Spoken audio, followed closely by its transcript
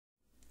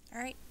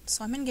Alright,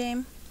 so I'm in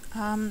game.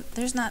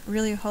 There's not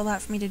really a whole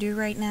lot for me to do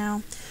right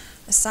now,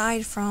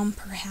 aside from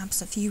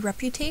perhaps a few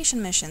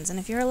reputation missions, and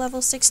if you're a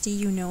level 60,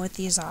 you know what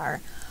these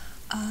are.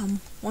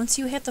 Once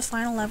you hit the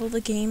final level of the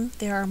game,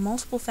 there are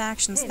multiple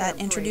factions that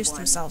introduce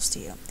themselves to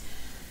you.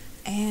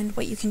 And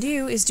what you can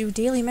do is do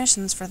daily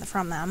missions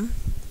from them,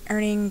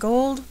 earning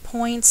gold,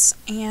 points,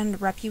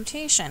 and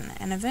reputation.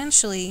 And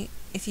eventually,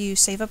 if you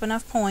save up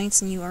enough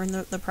points and you earn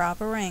the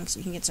proper ranks,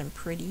 you can get some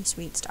pretty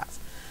sweet stuff.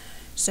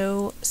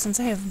 So, since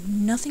I have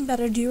nothing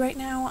better to do right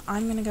now,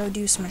 I'm gonna go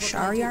do some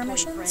Sharyar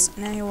missions,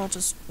 and I will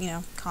just,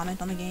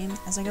 comment on the game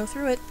as I go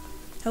through it.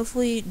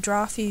 Hopefully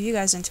draw a few of you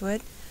guys into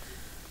it.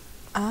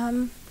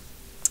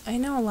 I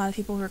know a lot of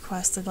people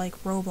requested,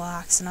 like,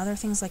 Roblox and other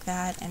things like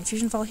that, and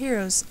Fusion Fall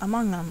Heroes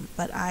among them,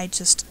 but I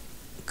just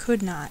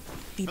could not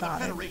be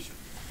bothered.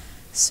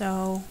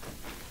 So,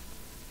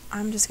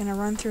 I'm just gonna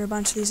run through a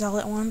bunch of these all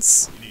at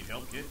once. You need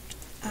help, kid?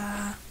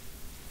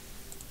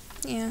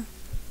 Yeah.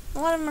 A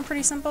lot of them are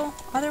pretty simple.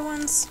 Other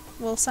ones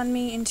will send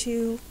me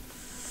into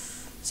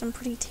some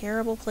pretty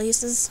terrible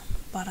places.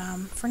 But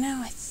for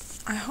now,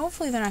 I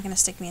hopefully they're not going to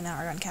stick me in the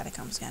Argon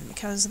Catacombs again,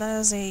 because that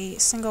is a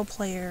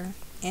single-player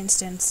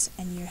instance,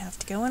 and you have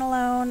to go in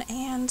alone,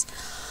 and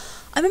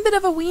I'm a bit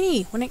of a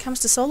weenie when it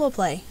comes to solo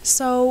play,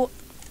 so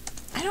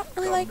I don't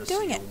really like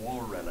doing it.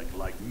 War relic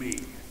like me.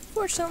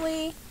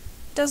 Fortunately,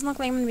 it doesn't look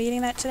like I'm beating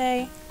that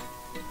today.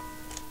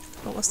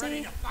 But we'll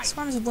see.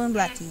 Swarms of blue and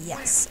black,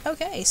 yes.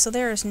 Okay, so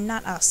there is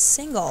not a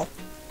single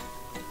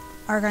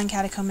Argon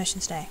Catacomb mission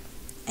today.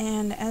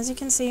 And as you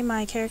can see,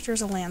 my character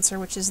is a Lancer,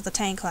 which is the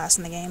tank class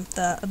in the game,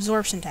 the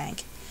absorption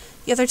tank.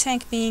 The other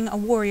tank being a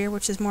warrior,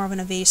 which is more of an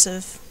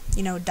evasive,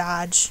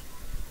 dodge,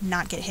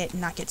 not get hit,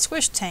 and not get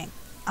squished tank.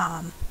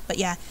 But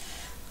yeah,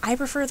 I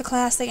prefer the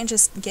class that can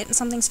just get in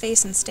something's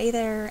face and stay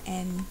there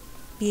and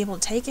be able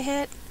to take a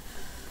hit.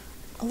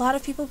 A lot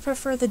of people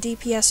prefer the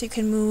DPS who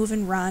can move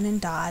and run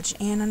and dodge,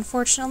 and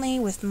unfortunately,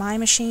 with my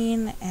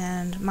machine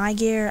and my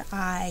gear,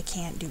 I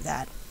can't do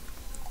that.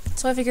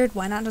 So I figured,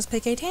 why not just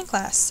pick a tank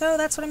class? So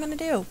that's what I'm going to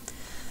do.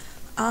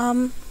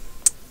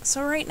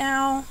 So right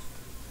now,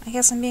 I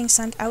guess I'm being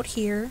sent out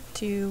here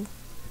to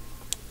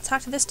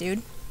talk to this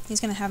dude. He's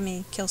going to have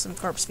me kill some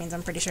corpse fiends,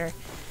 I'm pretty sure.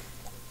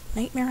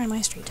 Nightmare on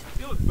my street.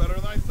 You look better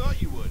than I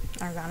thought you would.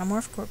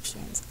 Argonomorph corpse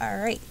fiends.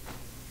 Alright.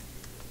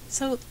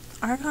 So,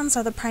 Argons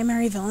are the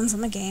primary villains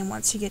in the game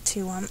once you get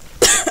to,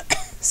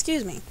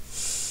 excuse me,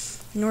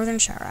 Northern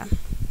Shara.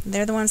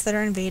 They're the ones that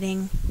are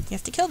invading. You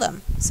have to kill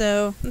them.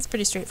 So, it's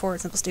pretty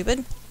straightforward, simple,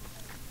 stupid.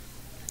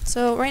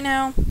 So, right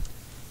now,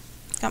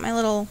 got my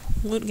little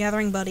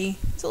loot-gathering buddy.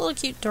 He's a little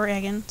cute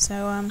dragon,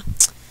 so, I'm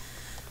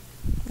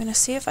gonna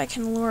see if I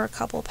can lure a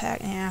couple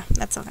pack. Yeah,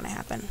 that's not gonna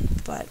happen,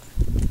 but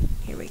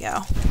here we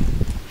go.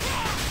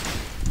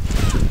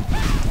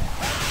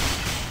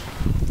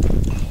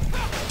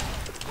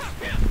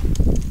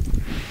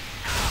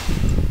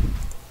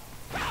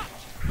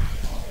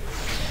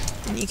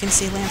 And you can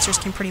see Lancers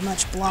can pretty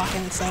much block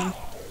anything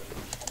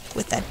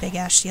with that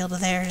big-ass shield of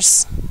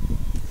theirs.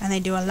 And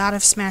they do a lot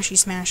of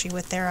smashy-smashy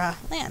with their,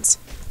 lance.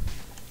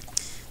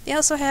 They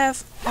also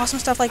have awesome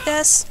stuff like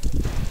this.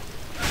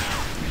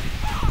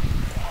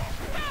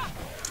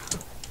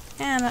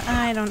 And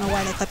I don't know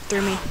why they clipped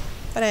through me.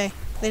 But hey,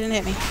 they didn't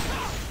hit me.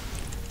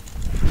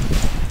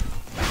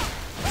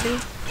 2,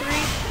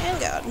 3, and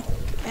gone.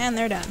 And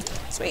they're done.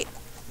 Sweet.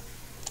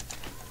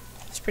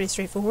 It's pretty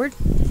straightforward.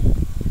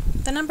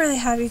 The number they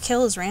have you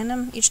kill is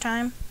random each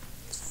time.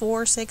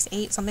 4, 6,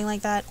 8, something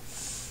like that.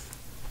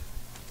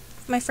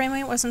 If my frame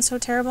rate wasn't so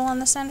terrible on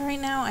this end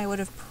right now, I would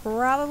have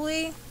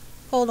probably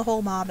pulled a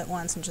whole mob at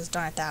once and just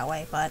done it that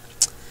way, but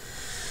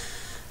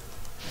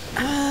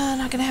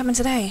not gonna happen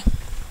today.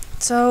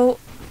 So,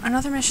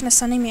 another mission is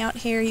sending me out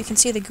here. You can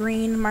see the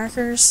green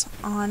markers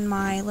on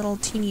my little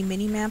teeny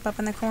mini map up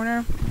in the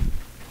corner.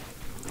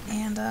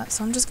 And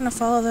so I'm just gonna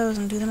follow those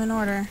and do them in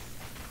order.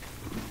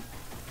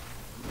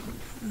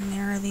 And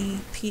there are the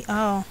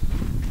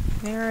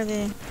there are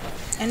the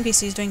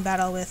NPCs doing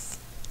battle with.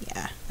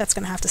 Yeah, that's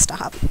gonna have to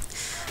stop.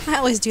 I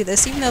always do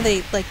this, even though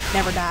they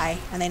never die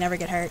and they never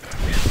get hurt.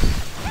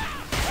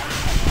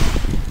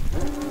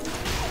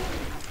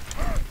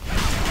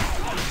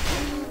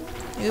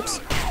 Oops.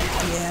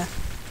 Yeah.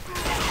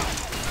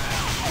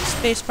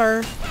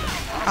 Spacebar,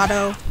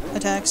 auto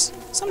attacks,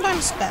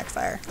 sometimes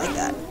backfire like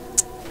that.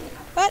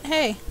 But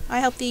hey, I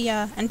helped the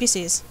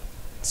NPCs,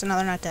 so now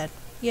they're not dead.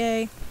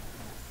 Yay.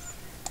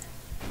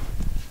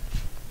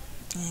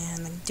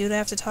 And the dude I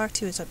have to talk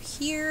to is up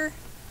here.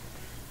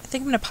 I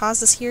think I'm going to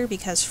pause this here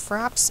because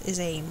Frops is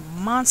a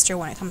monster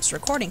when it comes to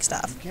recording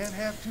stuff. You can't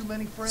have too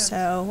many friends.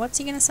 So, what's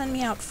he going to send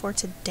me out for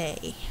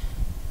today?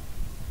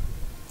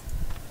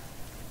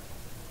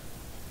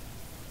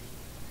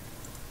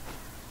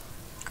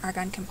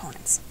 Argon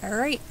components.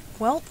 Alright,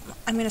 well,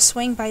 I'm going to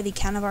swing by the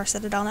Canavar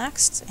Citadel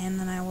next, and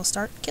then I will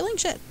start killing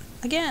shit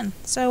again.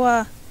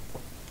 So,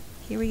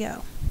 here we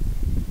go.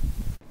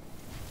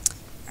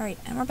 Alright,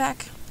 and we're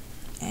back.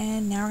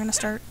 And now we're going to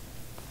start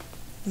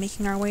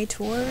making our way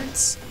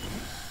towards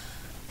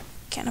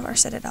Canavar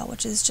Citadel,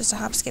 which is just a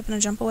hop, skip, and a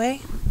jump away.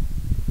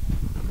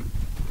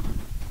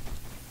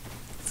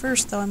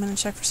 First, though, I'm going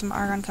to check for some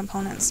argon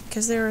components,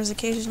 because there is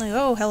occasionally...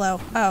 Oh, hello.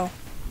 Oh.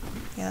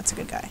 Yeah, that's a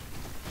good guy.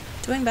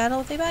 Doing battle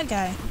with a bad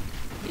guy.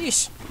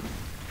 Yeesh.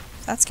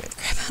 That scared the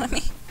crap out of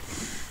me.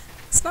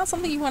 It's not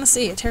something you want to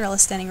see, a TERA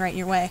standing right in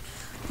your way.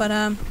 But,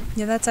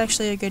 yeah, that's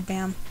actually a good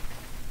BAM.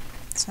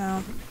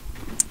 So...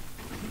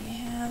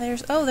 Yeah,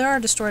 there's... Oh, there are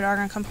destroyed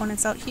argon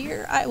components out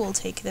here. I will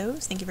take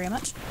those. Thank you very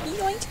much.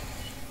 Yoink!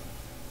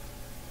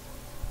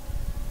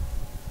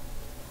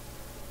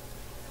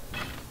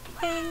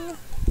 Bing!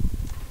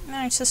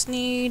 I just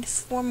need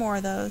 4 more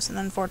of those, and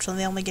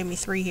unfortunately they only give me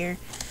 3 here.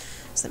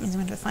 So that means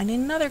I'm going to find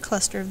another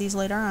cluster of these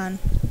later on.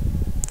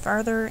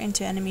 Farther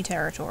into enemy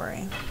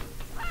territory.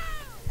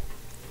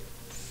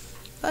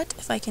 But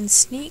if I can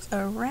sneak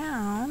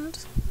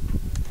around...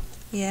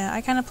 Yeah,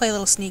 I kind of play a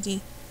little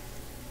sneaky.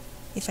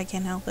 If I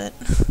can help it.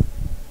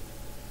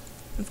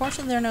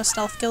 Unfortunately there are no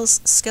stealth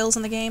skills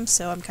in the game,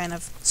 so I'm kind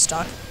of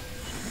stuck.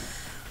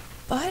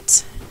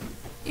 But...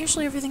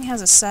 usually everything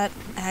has a set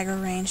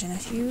aggro range, and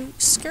if you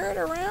skirt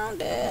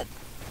around it,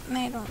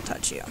 they don't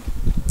touch you.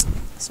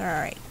 So,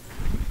 alright.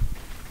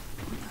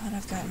 Now that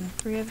I've gotten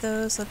 3 of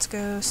those, let's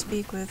go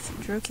speak with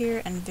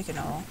Drokir and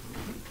Vikinol.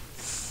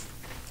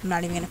 I'm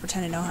not even going to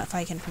pretend to know if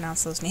I can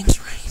pronounce those names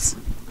right.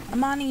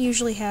 Amani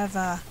usually have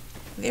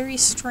very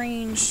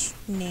strange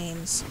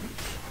names.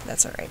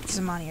 That's alright, because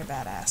Amani are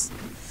badass.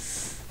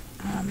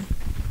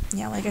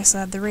 Yeah, like I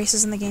said, the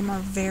races in the game are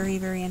very,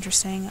 very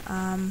interesting.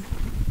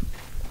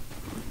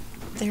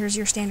 There's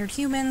your standard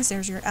humans,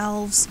 there's your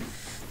elves,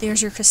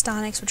 there's your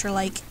Crystonics, which are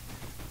like,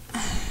 I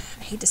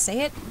hate to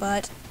say it,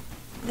 but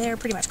they're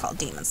pretty much called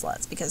demon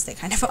sluts, because they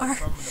kind of are.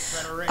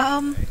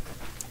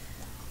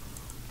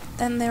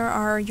 Then there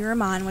are your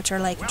Amon, which are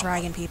like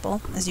dragon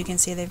people. As you can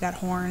see, they've got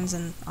horns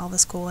and all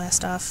this cool ass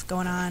stuff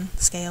going on,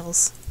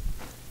 scales.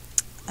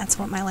 That's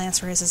what my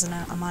Lancer is an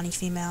Amani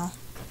female.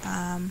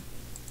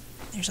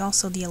 There's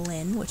also the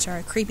Alin, which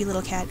are creepy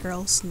little cat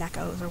girls,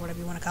 Nekos, or whatever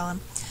you want to call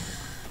them.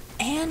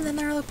 And then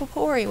there are the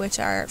Popori, which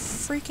are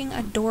freaking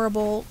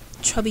adorable,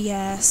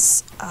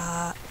 chubby-ass,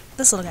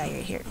 this little guy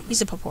right here.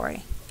 He's a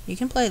Popori. You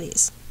can play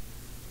these.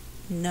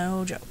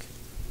 No joke.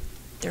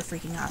 They're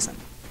freaking awesome.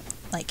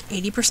 Like,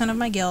 80% of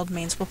my guild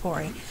mains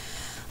Popori.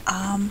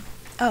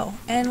 Oh,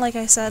 and like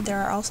I said, there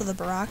are also the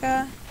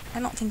Baraka. I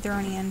don't think there are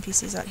any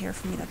NPCs out here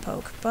for me to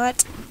poke,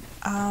 but,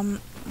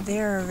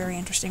 they're a very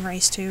interesting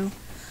race, too.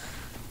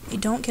 You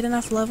don't get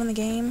enough love in the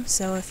game,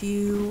 so if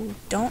you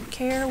don't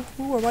care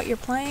who or what you're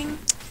playing,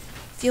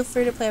 feel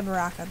free to play a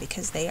Baraka,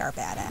 because they are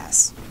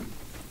badass.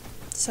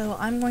 So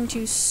I'm going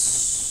to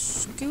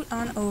scoot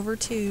on over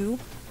to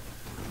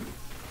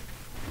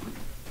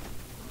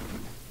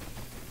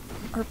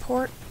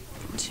report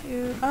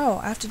to... Oh,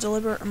 I have to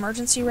deliver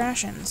emergency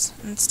rations,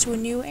 and it's to a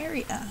new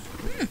area.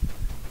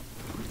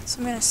 So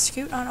I'm going to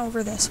scoot on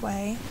over this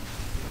way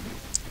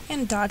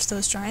and dodge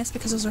those giants,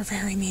 because those are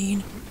very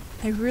mean.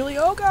 They really...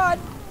 Oh god!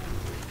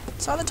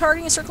 Saw the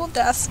targeting circle of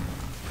death.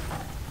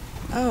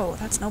 Oh,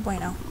 that's no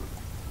bueno.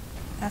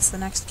 That's the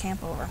next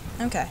camp over.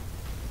 Okay.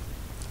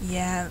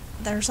 Yeah,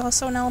 there's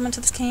also an element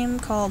to this game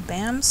called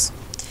BAMs.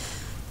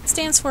 It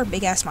stands for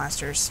Big Ass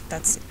Monsters.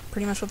 That's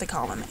pretty much what they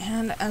call them.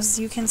 And as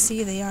you can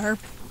see, they are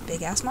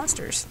big ass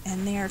monsters.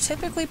 And they are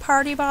typically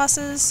party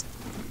bosses,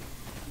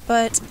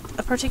 but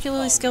a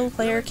particularly skilled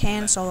player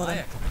can solo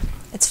them.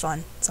 It's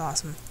fun. It's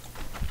awesome.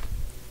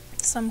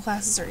 Some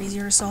classes are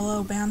easier to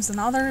solo BAMs than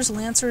others,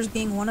 Lancers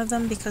being one of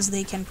them, because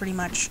they can pretty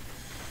much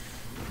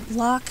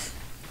lock,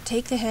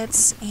 take the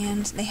hits,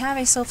 and they have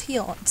a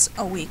self-heal. It's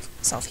a weak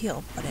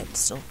self-heal, but it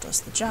still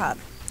does the job.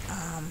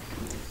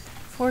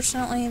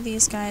 Fortunately,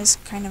 these guys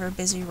kind of are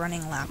busy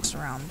running laps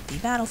around the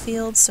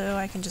battlefield, so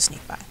I can just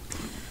sneak by.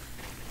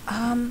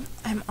 I'm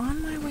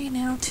on my way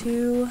now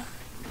to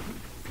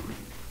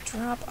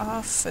drop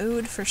off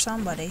food for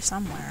somebody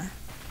somewhere.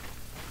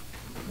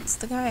 It's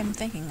the guy I'm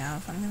thinking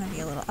of. I'm gonna be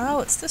a little...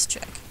 Oh, it's this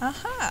chick.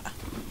 Aha!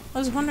 I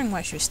was wondering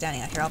why she was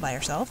standing out here all by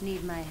herself.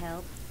 Need my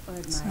help?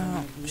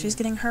 So, she's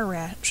getting her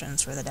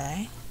rations for the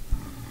day.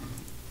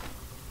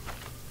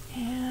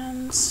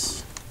 And...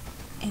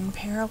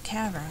 Imperial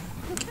Cavern.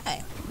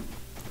 Okay.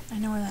 I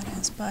know where that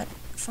is, but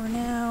for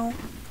now...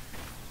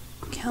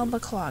 Kelba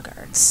Claw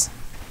Guards.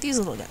 These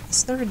little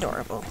guys. They're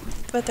adorable,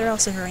 but they're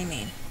also very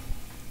mean.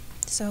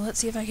 So let's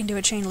see if I can do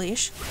a chain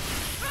leash.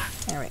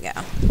 There we go.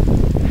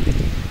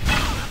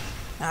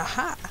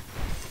 Aha!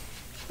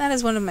 That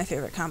is one of my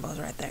favorite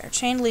combos right there.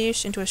 Chain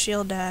leash into a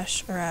shield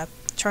dash, or a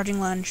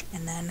charging lunge,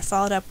 and then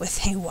followed up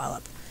with a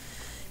wallop.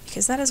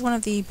 Because that is one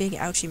of the big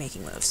ouchie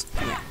making moves.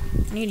 Come here.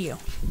 I need you.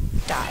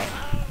 Die.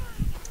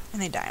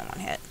 And they die in one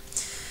hit.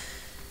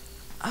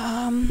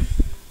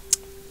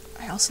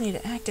 I also need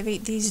to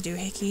activate these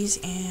doohickeys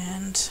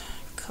and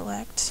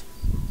collect...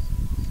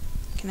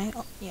 Can I...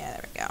 Oh, yeah,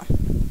 there we go.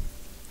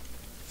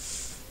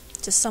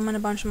 To summon a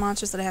bunch of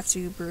monsters that I have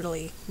to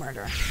brutally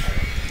murder.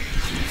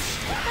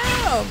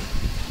 Oh!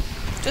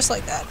 Just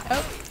like that.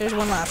 Oh, there's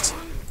one left.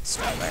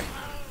 Struggler.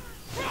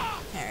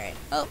 Alright.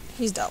 Oh,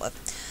 he's dealt with.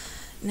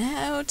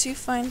 Now to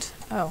find...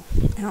 Oh,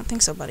 I don't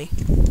think so, buddy.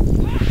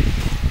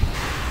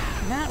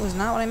 that was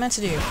not what I meant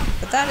to do.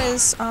 But that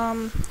is,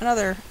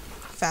 another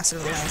facet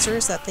of the Lancer,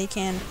 is that they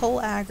can pull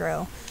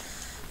aggro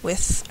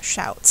with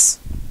shouts.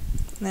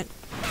 That,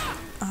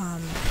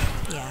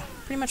 yeah,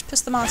 pretty much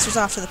piss the monsters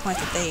off to the point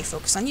that they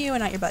focus on you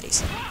and not your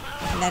buddies.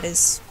 And that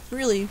is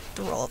really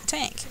the role of a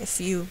tank, if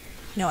you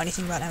know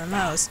anything about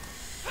MMOs,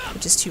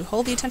 which is to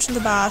hold the attention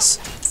of the boss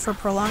for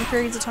prolonged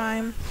periods of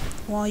time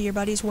while your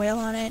buddies wail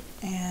on it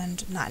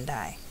and not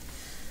die.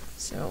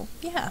 So,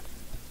 yeah.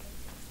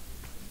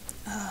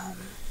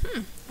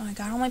 I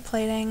got all my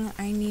plating.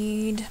 I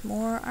need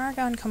more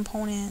argon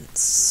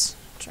components,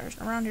 which are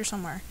around here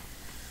somewhere.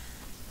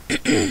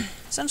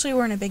 Essentially,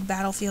 we're in a big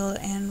battlefield,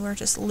 and we're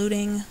just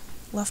looting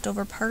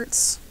leftover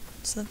parts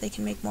so that they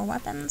can make more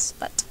weapons,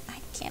 but I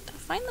can't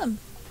find them.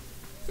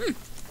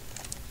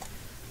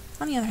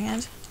 On the other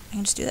hand, I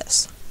can just do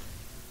this.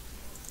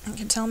 It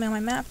can tell me on my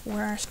map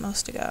where I'm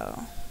supposed to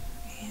go.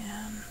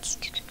 And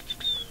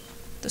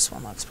this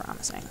one looks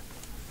promising.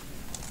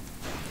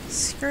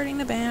 Skirting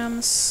the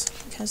BAMs,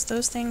 because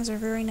those things are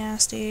very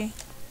nasty.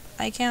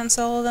 I can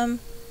solo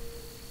them.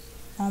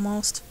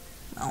 Almost.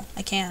 Well,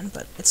 I can,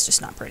 but it's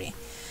just not pretty.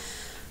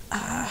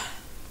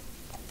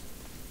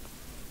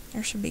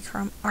 There should be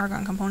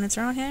argon components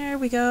around here. There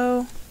we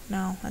go.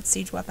 No, that's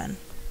siege weapon.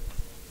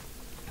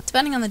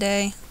 Depending on the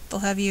day,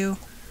 they'll have you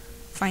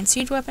find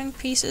siege weapon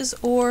pieces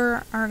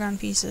or argon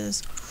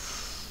pieces.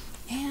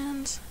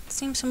 And it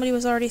seems somebody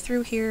was already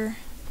through here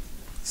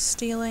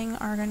stealing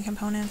argon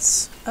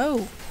components.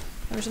 Oh,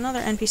 there's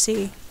another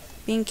NPC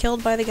being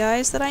killed by the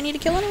guys that I need to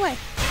kill anyway.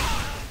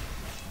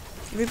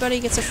 Everybody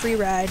gets a free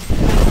ride.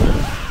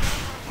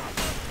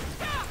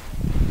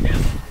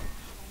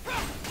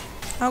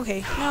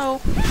 Okay,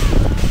 no.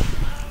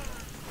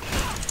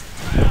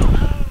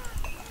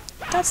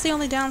 That's the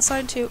only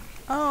downside to...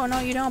 Oh, no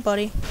you don't,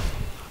 buddy.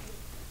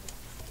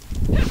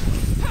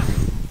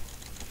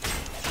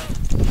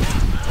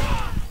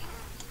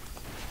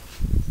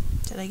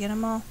 Did I get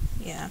them all?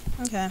 Yeah,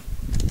 okay.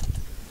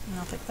 And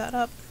I'll pick that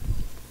up.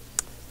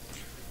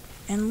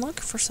 And look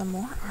for some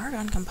more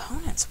argon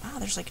components. Wow,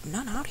 there's like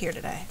none out here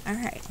today.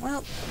 Alright,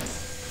 well...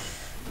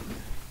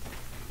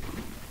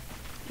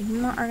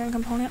 One more argon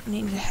component. I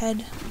need to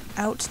head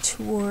out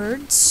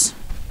towards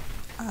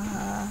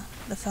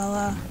the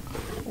fella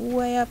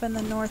way up in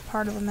the north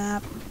part of the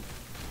map.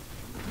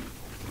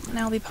 And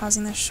I'll be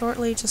pausing this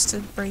shortly just to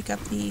break up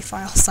the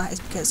file size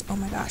because, oh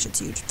my gosh, it's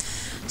huge.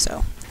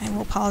 So, I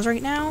will pause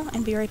right now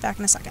and be right back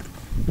in a second.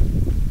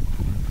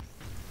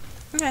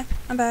 Okay,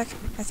 I'm back,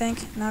 I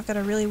think. Now I've got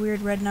a really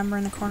weird red number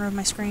in the corner of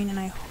my screen, and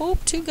I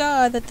hope to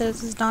God that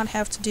this does not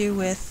have to do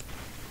with,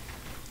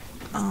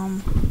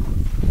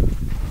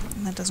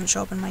 that doesn't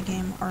show up in my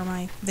game or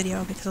my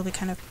video, because I'll be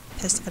kind of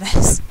pissed if it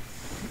is.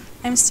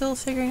 I'm still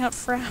figuring out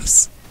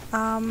fraps.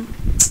 Oh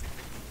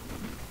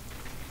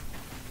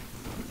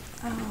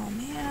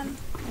man,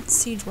 it's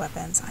siege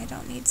weapons. I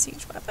don't need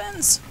siege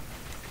weapons.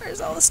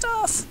 Where's all the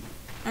stuff?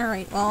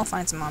 Alright, well, I'll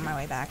find some on my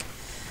way back.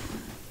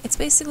 It's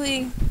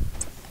basically,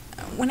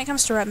 when it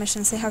comes to rep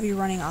missions, they have you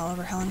running all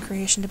over hell in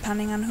creation,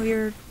 depending on who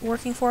you're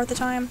working for at the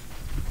time.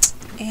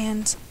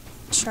 And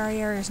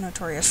Sharier is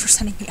notorious for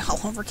sending me all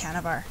over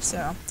Canavar,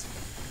 so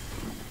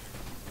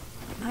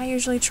I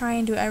usually try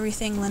and do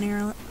everything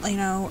linear, you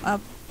know,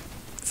 up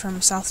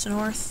from south to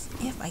north,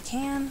 if I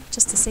can,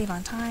 just to save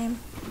on time.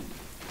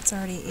 It's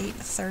already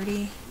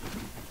 8:30,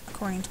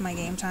 according to my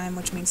game time,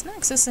 which means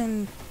Nexus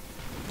in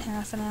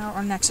half an hour,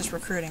 or Nexus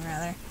recruiting,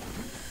 rather.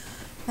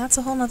 That's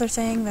a whole nother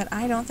thing that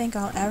I don't think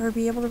I'll ever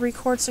be able to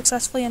record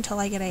successfully until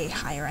I get a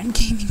higher-end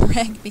gaming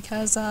rig,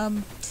 because,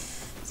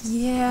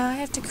 yeah, I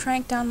have to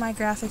crank down my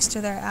graphics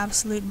to their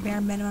absolute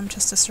bare minimum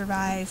just to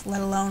survive,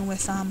 let alone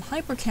with,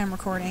 hypercam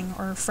recording,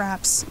 or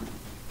fraps,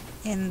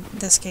 in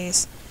this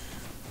case.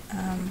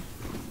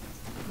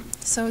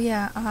 So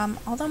yeah,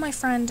 although my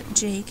friend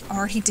Jake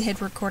already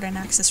did record a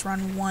Nexus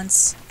run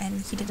once,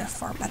 and he did a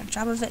far better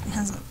job of it, and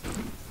has a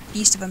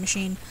beast of a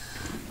machine,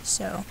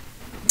 so,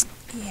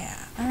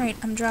 yeah. Alright,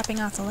 I'm dropping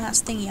off the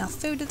last thingy off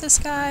food to this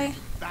guy.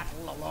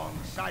 Battle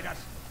alongside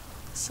us.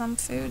 Some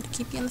food to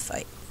keep you in the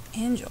fight.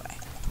 Enjoy.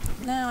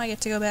 Now I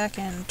get to go back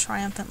and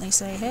triumphantly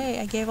say, hey,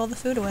 I gave all the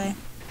food away.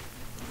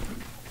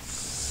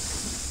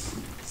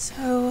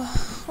 So,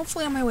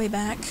 hopefully on my way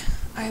back,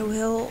 I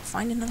will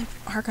find another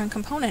argon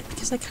component,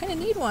 because I kind of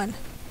need one.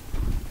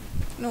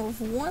 You know,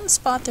 one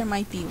spot there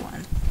might be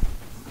one.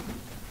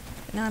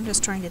 But now I'm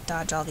just trying to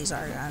dodge all these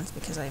argons,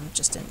 because I'm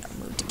just in no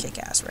mood to kick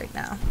ass right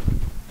now.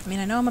 I mean,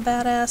 I know I'm a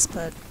badass,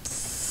 but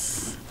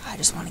I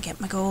just want to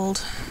get my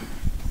gold.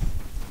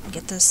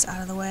 Get this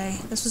out of the way.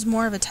 This was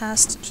more of a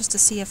test, just to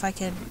see if I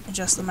could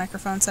adjust the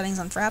microphone settings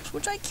on fraps,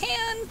 which I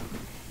can!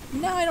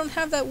 Now I don't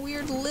have that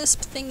weird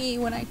lisp thingy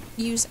when I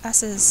use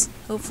S's,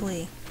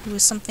 hopefully. It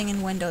was something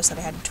in Windows that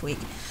I had to tweak.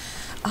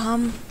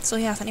 So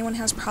yeah, if anyone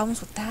has problems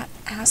with that,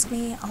 ask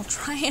me. I'll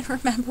try and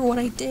remember what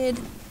I did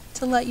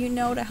to let you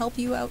know, to help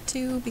you out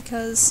too,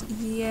 because,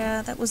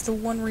 yeah, that was the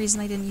one reason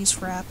I didn't use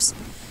fraps,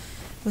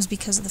 was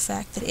because of the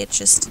fact that it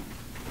just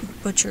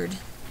butchered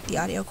the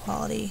audio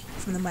quality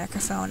from the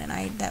microphone, and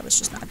that was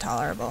just not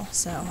tolerable.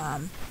 So,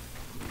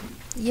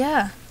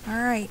 Yeah,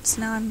 alright,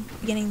 so now I'm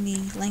beginning the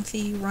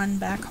lengthy run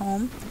back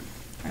home.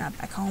 Or not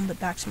back home, but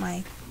back to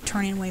my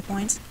turning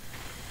waypoints.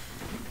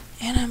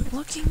 And I'm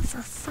looking for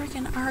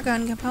frickin'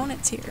 argon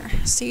components here.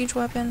 Siege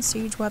weapon. Is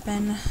that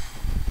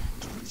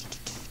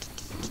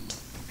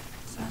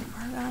an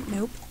argon?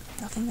 Nope,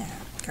 nothing there.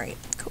 Great,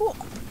 cool.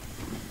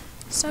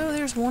 So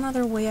there's one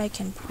other way I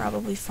can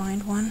probably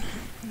find one,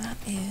 and that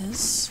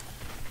is...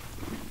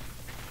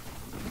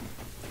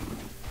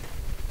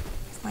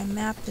 if my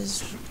map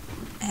is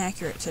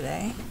accurate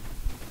today.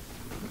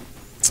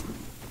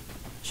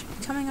 Should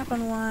be coming up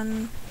on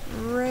one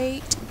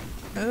right...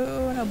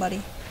 oh, no,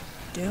 buddy.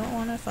 Don't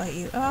want to fight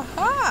you.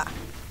 Aha!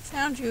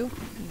 Found you.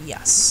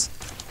 Yes.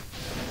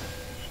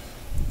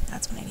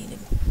 That's what I needed.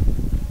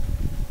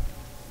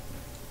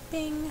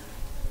 Bing.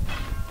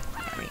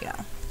 There we go.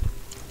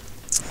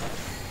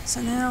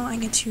 So now I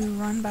get to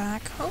run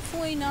back.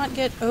 Hopefully not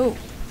get... oh.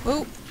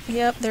 Oh.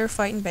 Yep, they're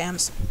fighting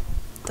BAMs.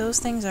 Those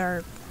things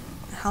are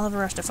a hell of a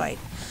rush to fight.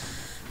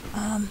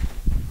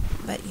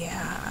 But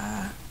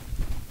yeah,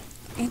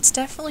 it's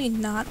definitely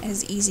not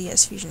as easy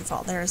as Fusion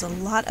Fall. There is a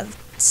lot of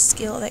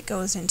skill that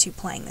goes into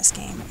playing this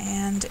game,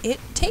 and it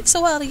takes a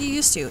while to get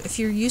used to. If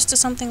you're used to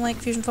something like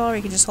Fusion Fall where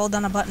you can just hold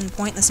down a button and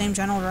point in the same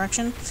general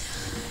direction,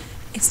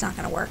 it's not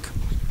going to work.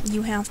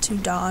 You have to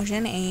dodge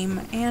and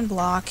aim and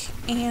block,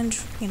 and,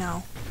 you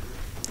know,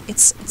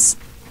 it's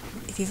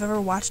if you've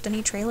ever watched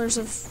any trailers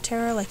of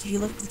TERA, like if you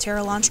look at the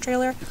TERA launch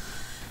trailer,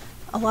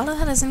 a lot of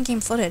that is in-game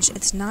footage.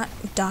 It's not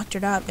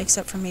doctored up,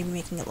 except for maybe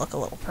making it look a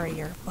little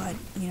prettier, but,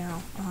 you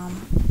know,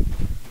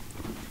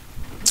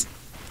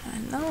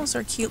 and those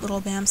are cute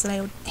little BAMs that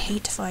I would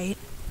hate to fight.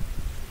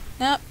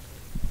 Nope.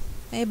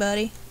 Hey,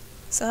 buddy.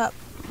 What's up?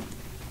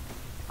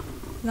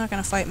 You're not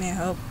gonna fight me, I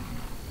hope.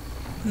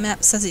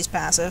 Map says he's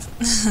passive.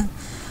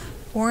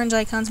 Orange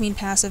icons mean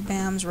passive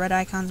BAMs, red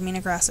icons mean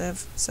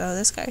aggressive, so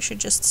this guy should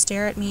just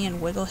stare at me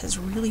and wiggle his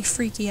really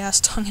freaky-ass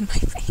tongue in my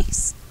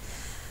face.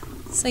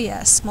 So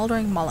yeah,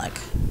 Smoldering Mullock.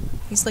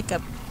 He's like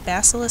a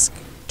basilisk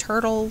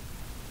turtle.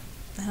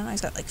 I don't know,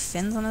 he's got like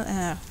fins on it.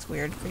 It's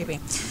weird, creepy.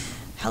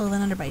 Hell of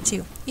an underbite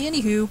too.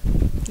 Anywho,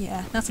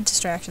 yeah, enough of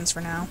distractions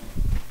for now.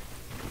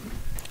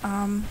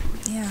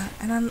 Yeah,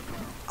 and I'm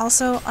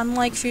also,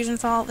 unlike Fusion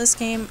Fall, this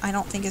game I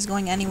don't think is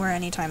going anywhere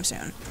anytime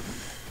soon.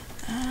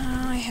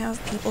 I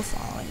have people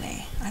following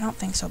me. I don't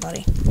think so,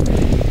 buddy.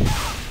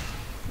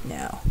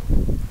 No.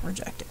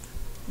 Rejected.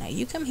 Now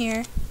you come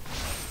here.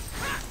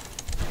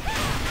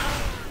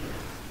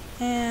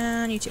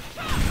 And you too.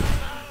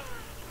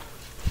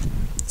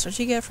 That's what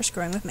you get for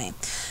screwing with me.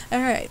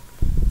 Alright.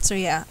 So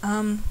yeah,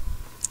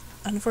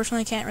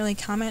 unfortunately I can't really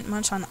comment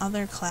much on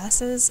other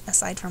classes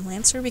aside from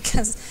Lancer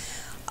because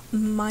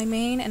my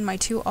main and my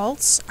two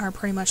alts are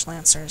pretty much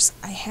Lancers.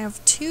 I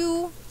have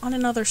two on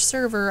another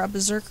server, a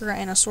Berserker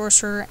and a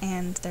Sorcerer,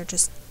 and they're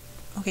just...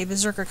 okay,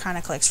 Berserker kind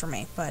of clicks for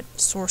me, but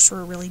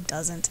Sorcerer really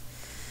doesn't.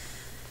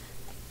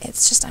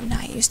 It's just I'm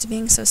not used to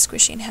being so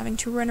squishy and having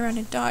to run around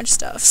and dodge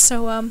stuff.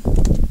 So,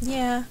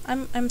 yeah,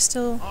 I'm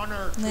still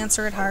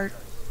Lancer at heart.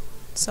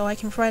 So I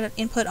can provide an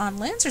input on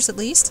Lancers at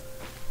least.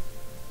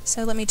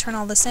 So let me turn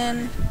all this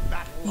in.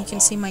 You can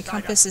see my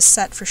compass is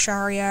set for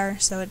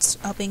Shariar, so it's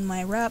upping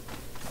my rep.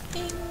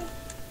 Ding.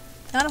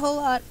 Not a whole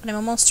lot, but I'm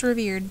almost to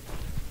Revered.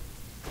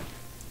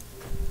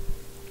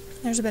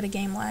 There's a bit of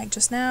game lag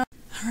just now.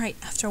 Alright,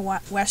 after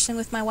wrestling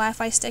with my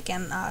Wi-Fi stick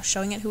and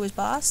showing it who was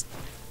boss,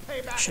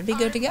 should be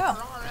good to go.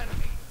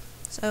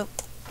 So,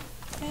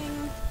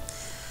 ding.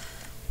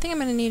 I think I'm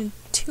going to need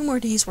 2 more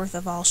days worth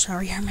of all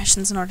Shariar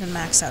missions in order to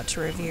max out to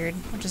Revered,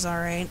 which is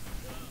alright.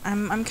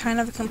 I'm kind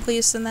of a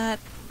completist in that.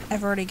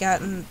 I've already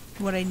gotten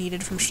what I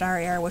needed from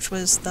Shariar, which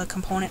was the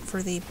component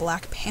for the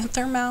Black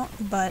Panther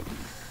mount, but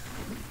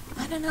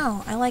I don't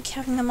know. I like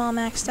having them all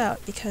maxed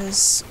out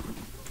because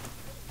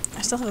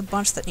I still have a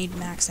bunch that need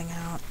maxing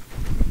out.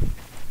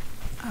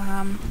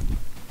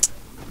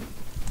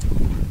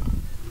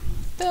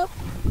 Boop.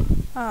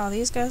 Oh,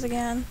 these guys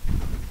again?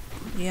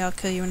 Yeah, I'll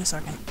kill you in a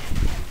second.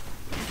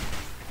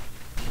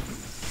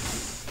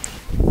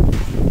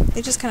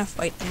 They just kind of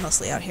fight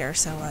endlessly out here,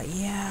 so,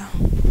 yeah.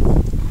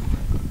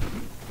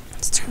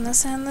 Let's turn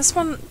this in.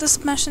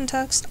 This mesh and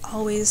text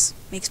always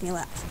makes me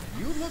laugh.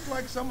 You look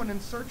like someone in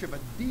search of a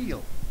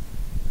deal.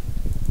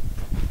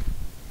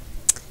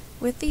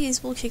 With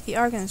these, we'll kick the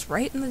Argons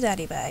right in the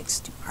daddy bags.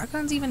 Do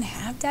Argons even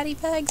have daddy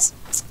bags?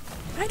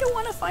 I don't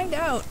want to find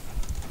out.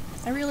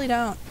 I really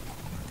don't.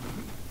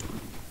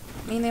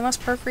 I mean, they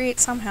must procreate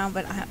somehow,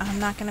 but I'm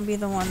not going to be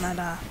the one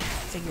that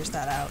figures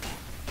that out.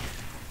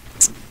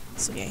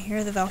 So yeah, here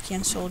are the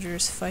Valkyrian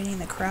soldiers fighting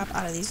the crap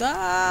out of these.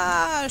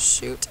 Ah,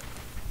 shoot.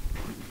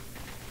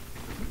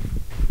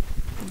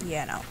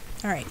 Yeah, no.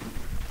 Alright.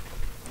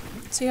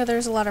 So yeah,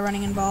 there's a lot of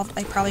running involved.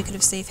 I probably could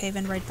have safe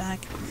havened right back.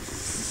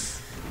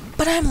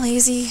 But I'm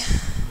lazy,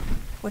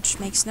 which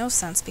makes no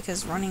sense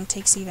because running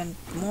takes even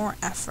more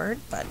effort,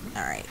 but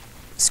alright.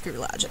 Screw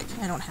logic.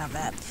 I don't have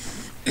that.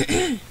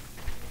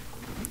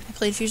 I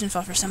played Fusion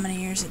Fall for so many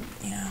years, at,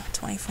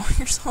 24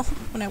 years old.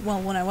 When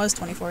I was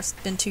 24, it's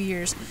been 2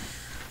 years.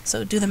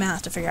 So do the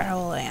math to figure out how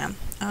old I am.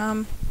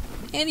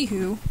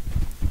 Anywho,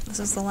 this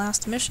is the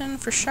last mission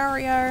for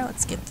Shariar.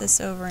 Let's get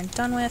this over and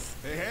done with.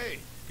 Hey,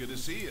 good to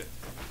see you.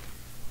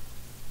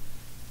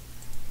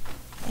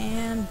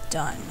 And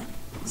done.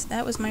 So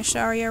that was my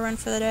Shariar run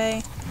for the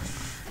day.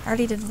 I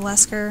already did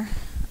Valesker.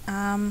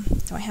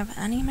 Do I have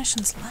any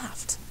missions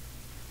left?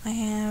 I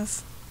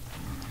have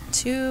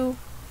 2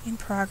 in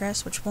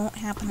progress, which won't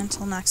happen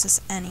until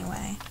Nexus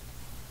anyway.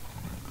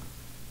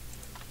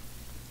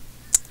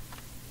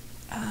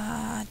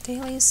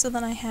 Dailies, so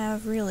then I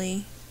have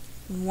really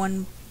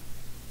 1...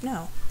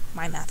 No,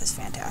 my math is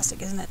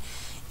fantastic, isn't it?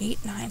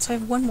 8, 9, so I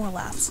have 1 more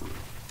left.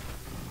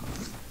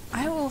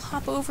 I will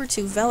hop over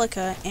to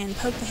Velica and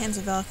poke the hands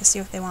of Velica, see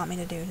what they want me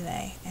to do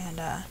today, and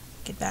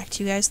get back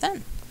to you guys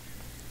then.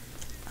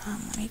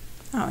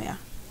 Oh yeah,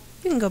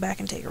 you can go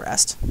back and take a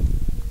rest.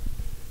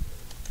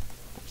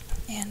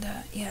 And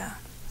yeah,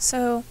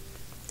 so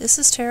this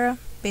is TERA,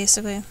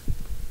 basically.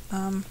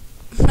 I'm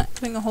not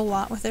doing a whole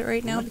lot with it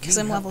right now because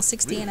I'm level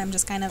 60 and I'm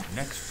just kind of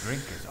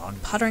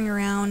puttering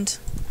around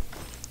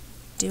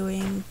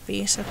doing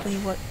basically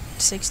what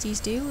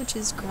 60s do, which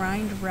is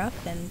grind, rep,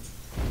 and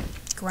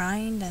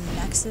grind, and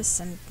Nexus,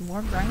 and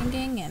more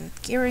grinding, and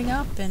gearing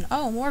up, and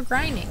oh, more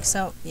grinding.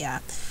 So yeah,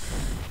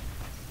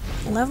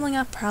 leveling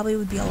up probably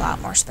would be a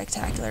lot more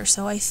spectacular,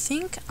 so I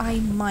think I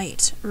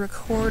might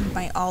record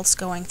my alts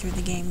going through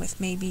the game with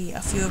maybe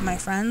a few of my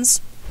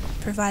friends,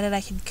 provided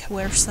I could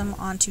coerce them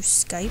onto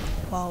Skype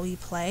while we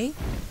play.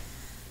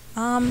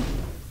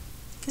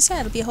 Cause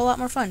yeah, it'll be a whole lot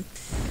more fun.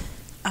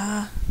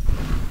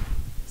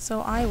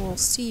 So I will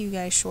see you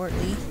guys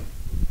shortly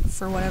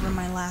for whatever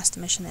my last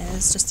mission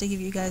is, just to give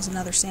you guys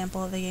another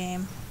sample of the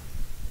game.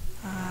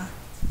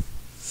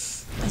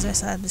 As I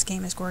said, this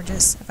game is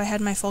gorgeous. If I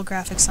had my full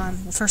graphics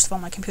on, well, first of all,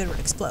 my computer would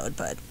explode,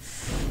 but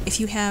if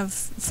you have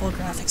full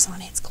graphics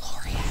on, it's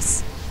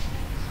glorious.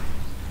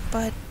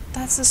 But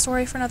that's the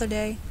story for another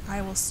day.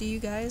 I will see you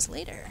guys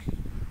later.